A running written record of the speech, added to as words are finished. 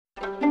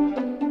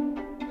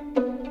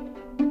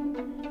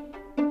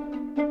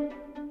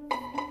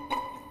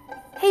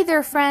Hey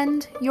there,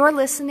 friend. You're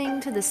listening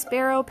to the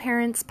Sparrow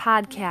Parents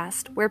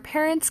Podcast, where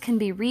parents can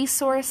be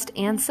resourced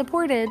and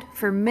supported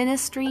for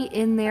ministry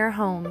in their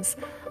homes.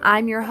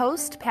 I'm your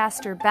host,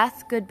 Pastor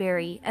Beth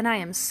Goodberry, and I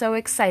am so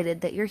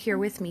excited that you're here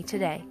with me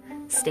today.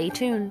 Stay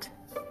tuned.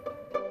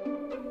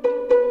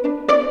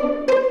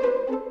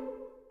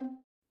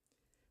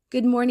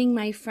 Good morning,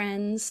 my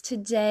friends.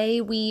 Today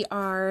we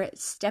are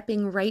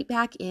stepping right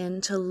back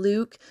into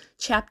Luke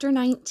chapter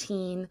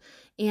 19,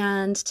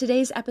 and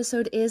today's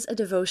episode is a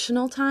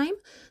devotional time,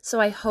 so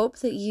I hope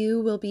that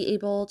you will be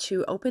able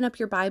to open up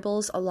your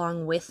Bibles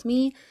along with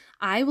me.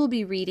 I will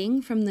be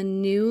reading from the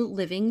New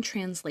Living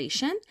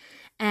Translation,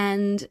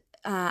 and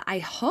I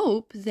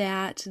hope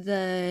that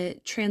the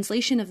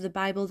translation of the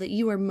Bible that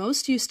you are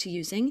most used to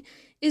using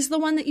is the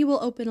one that you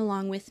will open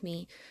along with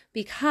me,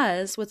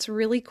 because what's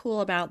really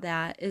cool about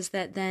that is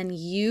that then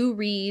you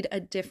read a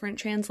different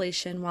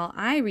translation while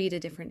I read a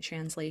different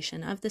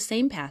translation of the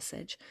same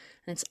passage,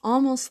 and it's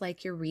almost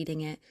like you're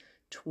reading it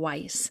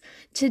twice.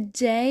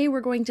 Today,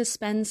 we're going to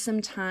spend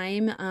some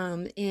time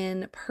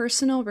in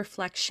personal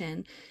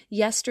reflection.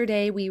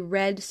 Yesterday, we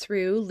read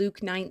through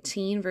Luke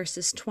 19,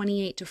 verses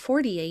 28 to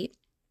 48.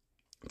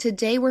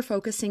 Today, we're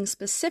focusing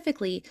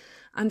specifically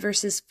on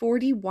verses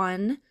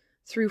 41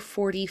 through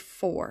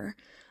 44,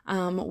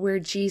 where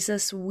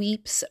Jesus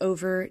weeps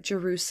over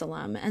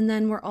Jerusalem. And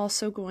then we're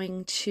also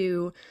going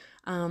to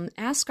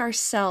ask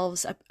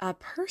ourselves a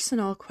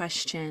personal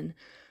question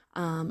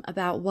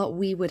about what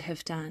we would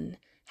have done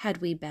had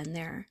we been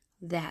there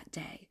that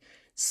day.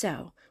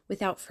 So,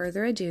 without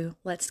further ado,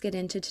 let's get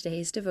into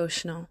today's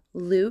devotional,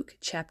 Luke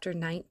chapter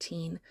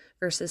 19,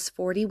 verses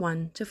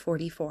 41 to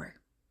 44.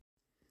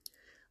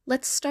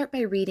 Let's start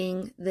by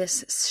reading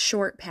this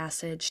short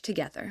passage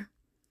together.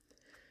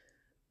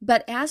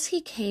 But as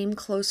he came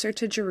closer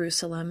to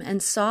Jerusalem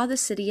and saw the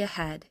city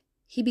ahead,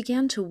 he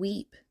began to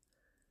weep.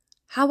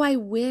 How I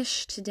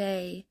wish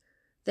today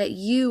that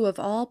you of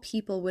all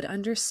people would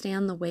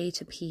understand the way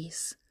to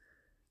peace.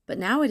 But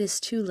now it is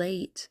too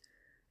late,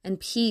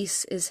 and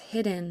peace is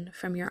hidden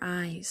from your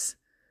eyes.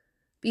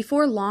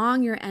 Before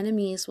long, your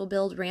enemies will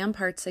build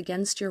ramparts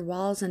against your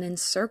walls and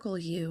encircle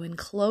you and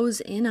close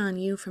in on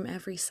you from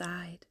every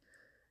side.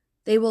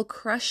 They will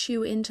crush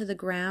you into the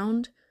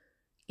ground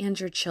and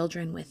your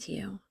children with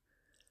you.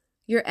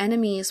 Your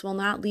enemies will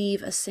not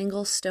leave a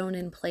single stone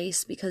in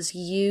place because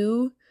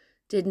you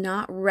did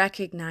not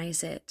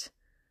recognize it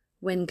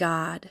when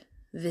God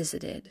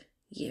visited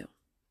you.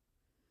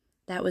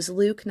 That was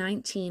Luke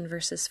 19,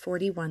 verses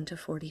 41 to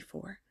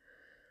 44.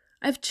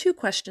 I have two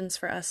questions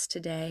for us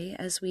today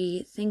as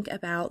we think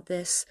about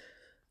this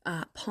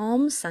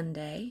Palm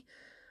Sunday.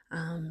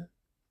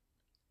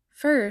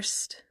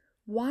 First,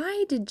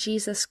 why did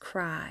Jesus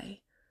cry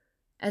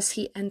as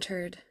he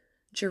entered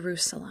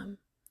Jerusalem?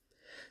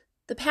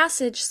 The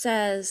passage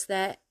says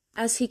that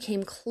as he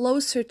came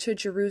closer to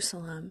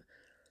Jerusalem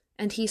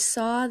and he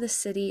saw the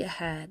city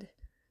ahead,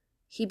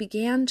 he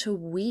began to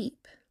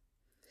weep.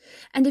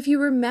 And if you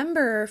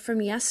remember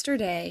from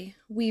yesterday,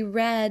 we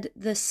read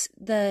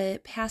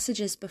the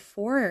passages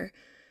before,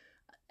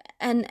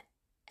 and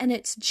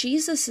it's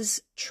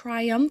Jesus's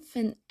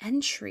triumphant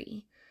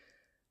entry.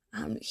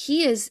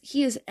 He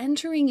is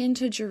entering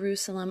into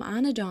Jerusalem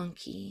on a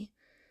donkey,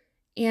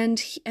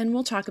 and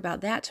we'll talk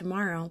about that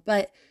tomorrow.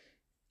 But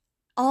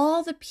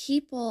all the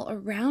people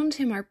around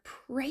him are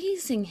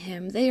praising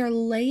him. They are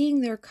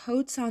laying their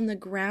coats on the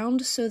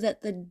ground so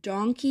that the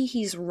donkey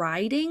he's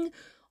riding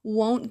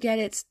won't get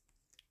its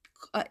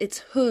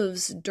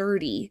hooves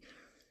dirty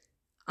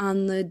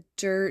on the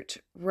dirt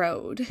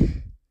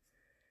road.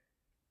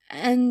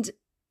 And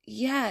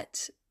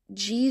yet,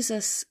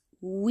 Jesus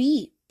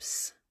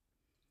weeps.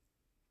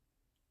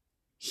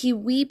 He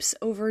weeps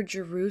over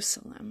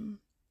Jerusalem.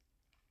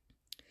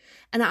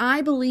 And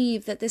I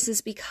believe that this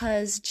is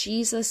because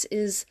Jesus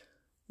is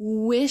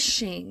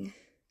wishing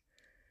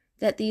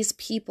that these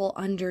people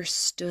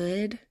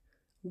understood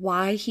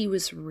why he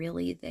was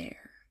really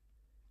there.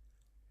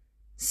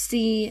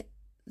 See,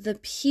 the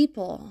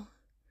people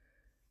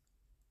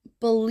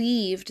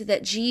believed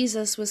that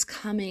Jesus was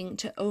coming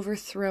to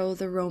overthrow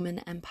the Roman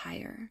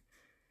Empire.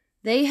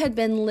 They had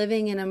been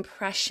living in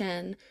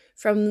oppression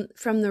from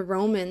the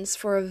Romans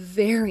for a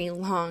very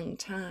long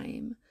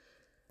time.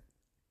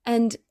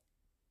 And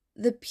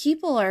the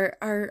people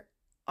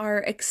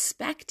are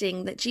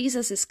expecting that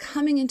Jesus is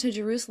coming into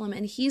Jerusalem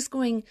and he's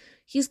going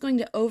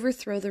to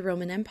overthrow the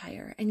Roman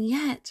Empire. And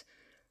yet,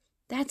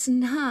 that's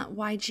not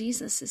why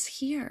Jesus is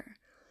here.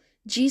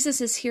 Jesus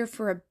is here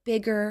for a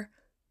bigger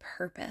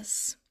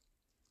purpose.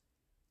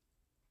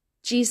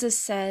 Jesus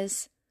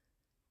says,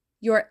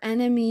 your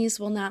enemies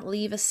will not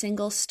leave a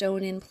single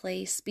stone in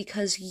place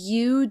because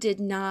you did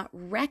not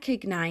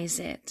recognize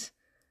it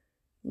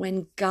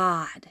when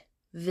God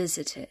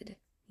visited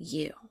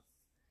you.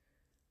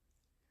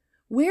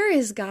 Where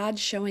is God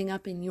showing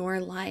up in your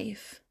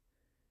life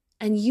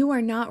and you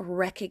are not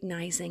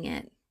recognizing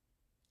it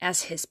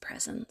as his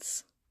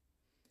presence?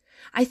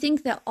 I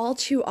think that all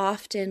too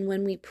often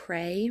when we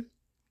pray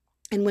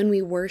and when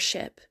we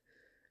worship,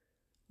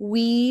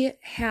 we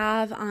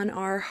have on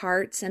our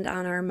hearts and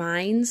on our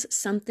minds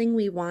something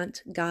we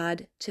want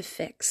God to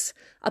fix,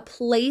 a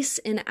place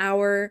in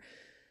our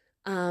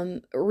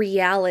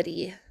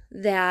reality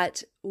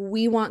that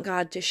we want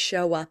God to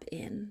show up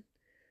in.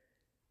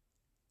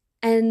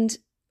 And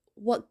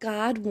what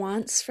God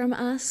wants from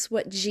us,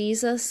 what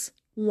Jesus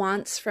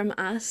wants from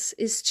us,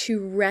 is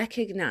to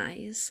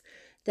recognize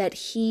that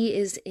He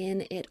is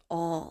in it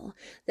all,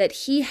 that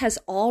He has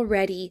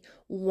already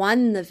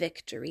won the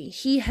victory.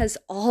 He has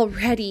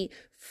already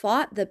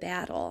fought the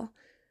battle.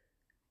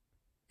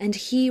 And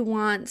He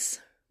wants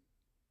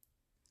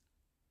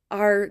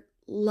our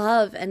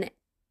love and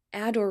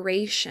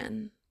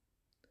adoration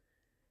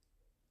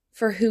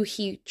for who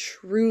He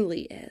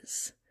truly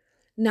is.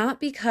 Not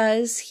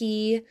because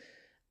He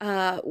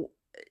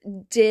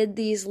did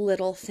these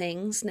little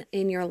things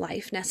in your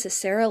life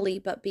necessarily,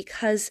 but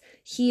because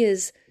He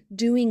is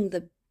doing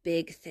the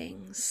big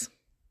things.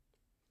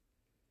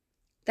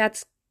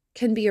 That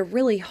can be a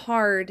really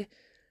hard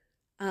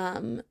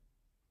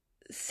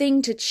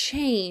thing to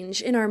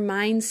change in our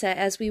mindset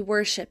as we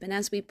worship and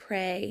as we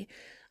pray.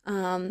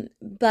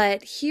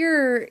 But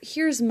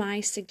here's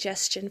my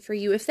suggestion for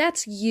you. If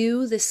that's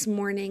you this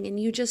morning and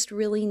you just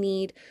really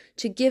need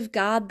to give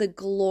God the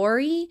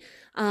glory,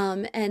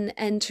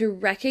 and to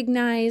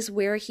recognize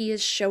where He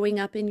is showing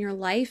up in your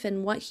life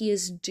and what He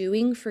is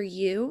doing for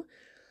you,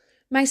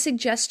 my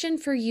suggestion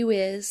for you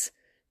is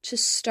to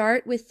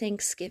start with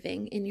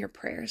thanksgiving in your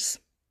prayers.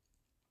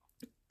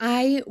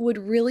 I would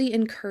really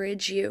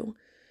encourage you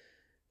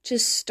to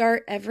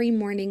start every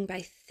morning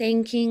by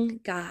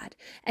thanking God.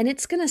 And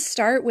it's going to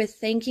start with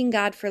thanking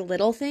God for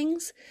little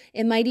things.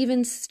 It might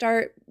even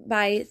start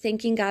by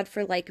thanking God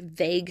for like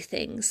vague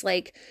things,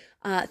 like,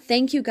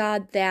 thank you,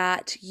 God,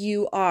 that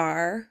you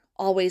are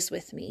always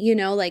with me,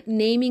 like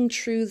naming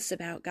truths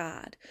about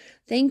God.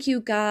 Thank you,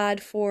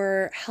 God,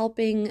 for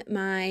helping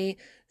my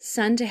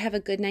son to have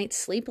a good night's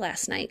sleep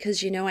last night,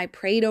 because, I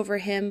prayed over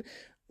him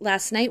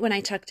last night when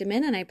I tucked him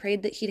in, and I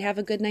prayed that he'd have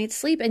a good night's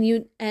sleep,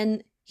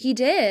 and he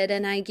did,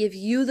 and I give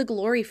you the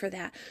glory for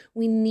that.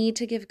 We need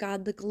to give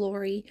God the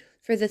glory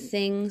for the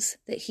things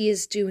that He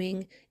is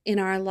doing in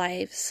our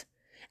lives,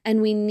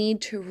 and we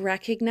need to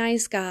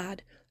recognize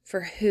God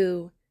for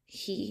who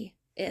He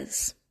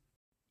is.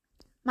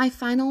 My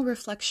final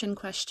reflection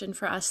question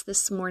for us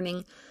this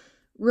morning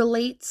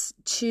relates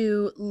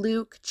to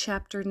Luke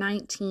chapter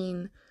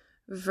 19,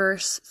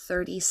 verse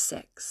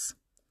 36.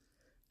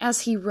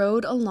 As He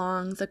rode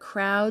along, the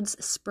crowds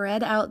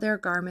spread out their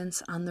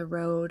garments on the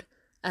road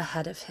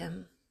ahead of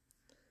Him.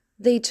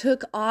 They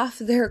took off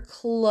their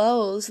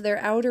clothes, their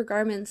outer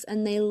garments,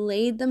 and they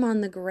laid them on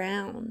the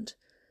ground.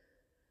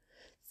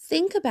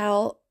 Think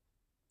about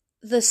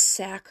the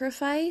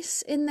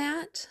sacrifice in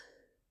that.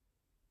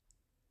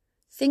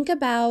 Think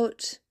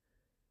about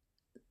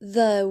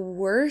the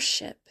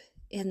worship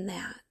in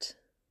that.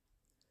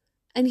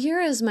 And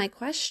here is my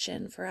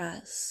question for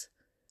us.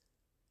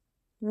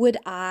 Would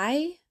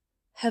I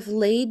have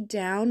laid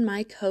down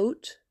my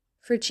coat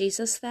for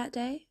Jesus that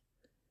day?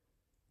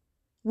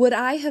 Would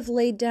I have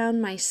laid down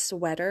my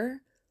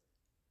sweater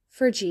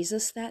for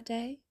Jesus that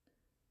day?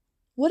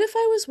 What if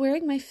I was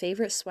wearing my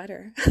favorite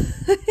sweater?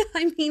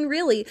 I mean,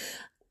 really,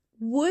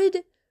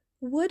 would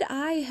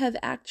I have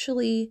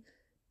actually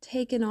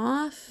taken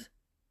off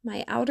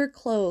my outer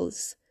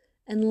clothes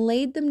and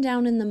laid them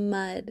down in the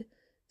mud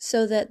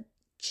so that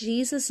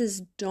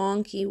Jesus's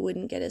donkey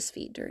wouldn't get his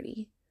feet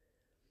dirty?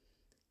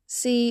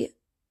 See,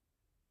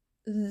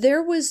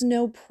 there was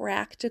no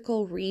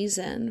practical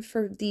reason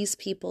for these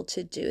people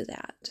to do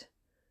that.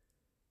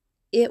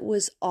 It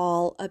was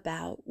all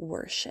about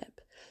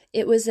worship.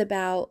 It was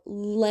about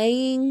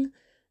laying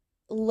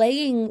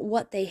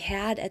what they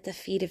had at the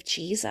feet of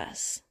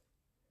Jesus.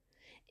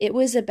 It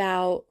was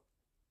about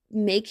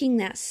making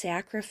that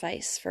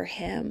sacrifice for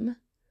Him.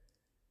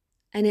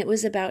 And it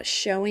was about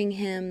showing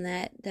Him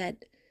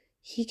that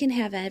He can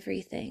have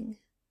everything.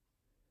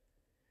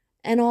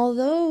 And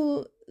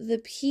although the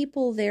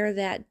people there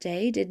that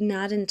day did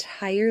not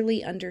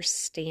entirely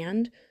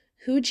understand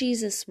who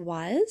Jesus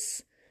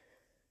was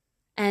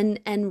and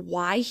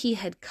why He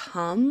had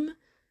come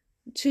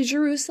to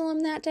Jerusalem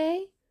that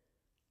day,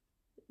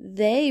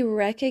 they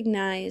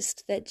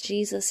recognized that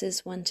Jesus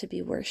is one to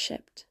be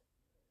worshiped.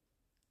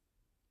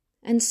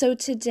 And so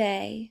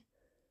today,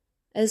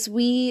 as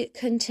we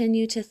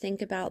continue to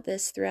think about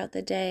this throughout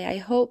the day, I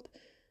hope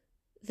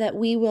that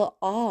we will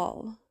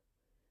all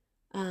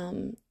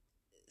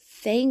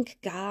thank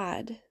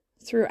God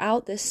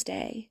throughout this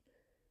day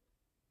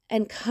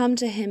and come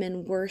to Him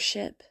in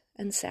worship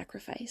and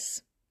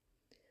sacrifice.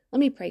 Let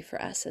me pray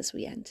for us as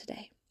we end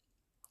today.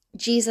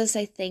 Jesus,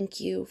 I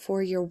thank You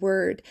for Your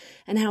word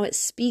and how it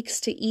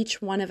speaks to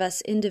each one of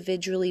us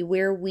individually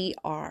where we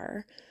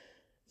are.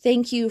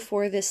 Thank You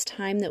for this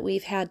time that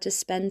we've had to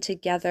spend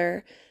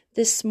together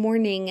this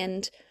morning,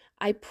 and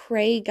I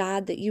pray,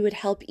 God, that You would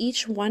help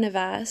each one of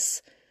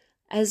us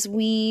as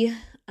we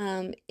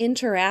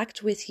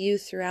interact with You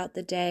throughout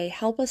the day.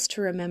 Help us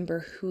to remember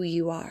who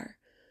You are.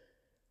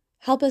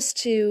 Help us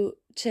to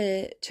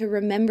to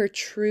remember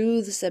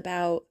truths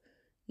about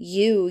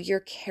you, your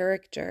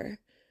character.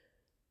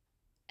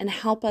 And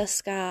help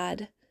us,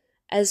 God,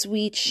 as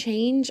we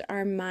change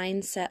our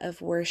mindset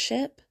of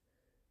worship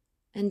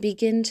and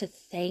begin to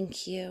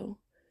thank you,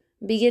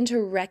 begin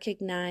to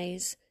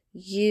recognize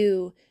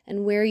you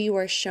and where you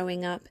are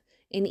showing up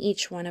in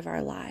each one of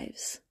our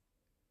lives.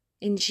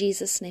 In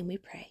Jesus' name we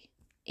pray.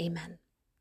 Amen.